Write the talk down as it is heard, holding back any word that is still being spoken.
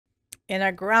In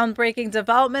a groundbreaking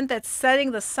development that's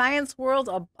setting the science world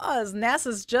abuzz,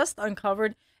 NASA's just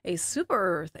uncovered a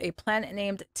super Earth, a planet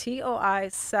named TOI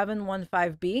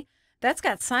 715b, that's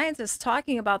got scientists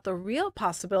talking about the real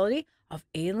possibility of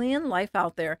alien life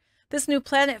out there. This new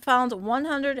planet, found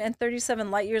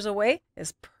 137 light years away,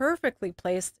 is perfectly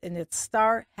placed in its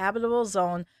star habitable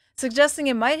zone, suggesting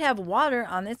it might have water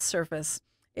on its surface.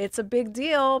 It's a big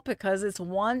deal because it's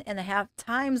 1.5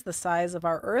 times the size of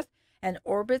our Earth and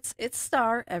orbits its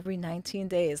star every 19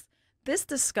 days. This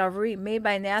discovery, made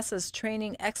by NASA's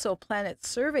Training Exoplanet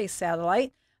Survey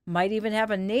satellite, might even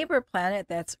have a neighbor planet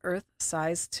that's Earth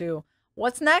size too.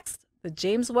 What's next? The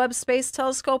James Webb Space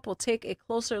Telescope will take a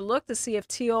closer look to see if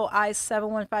TOI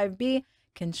 715b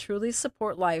can truly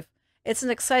support life. It's an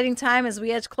exciting time as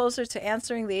we edge closer to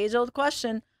answering the age old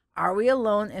question, are we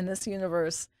alone in this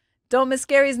universe? Don't miss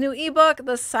Gary's new ebook,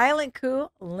 The Silent Coup,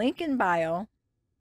 link in bio.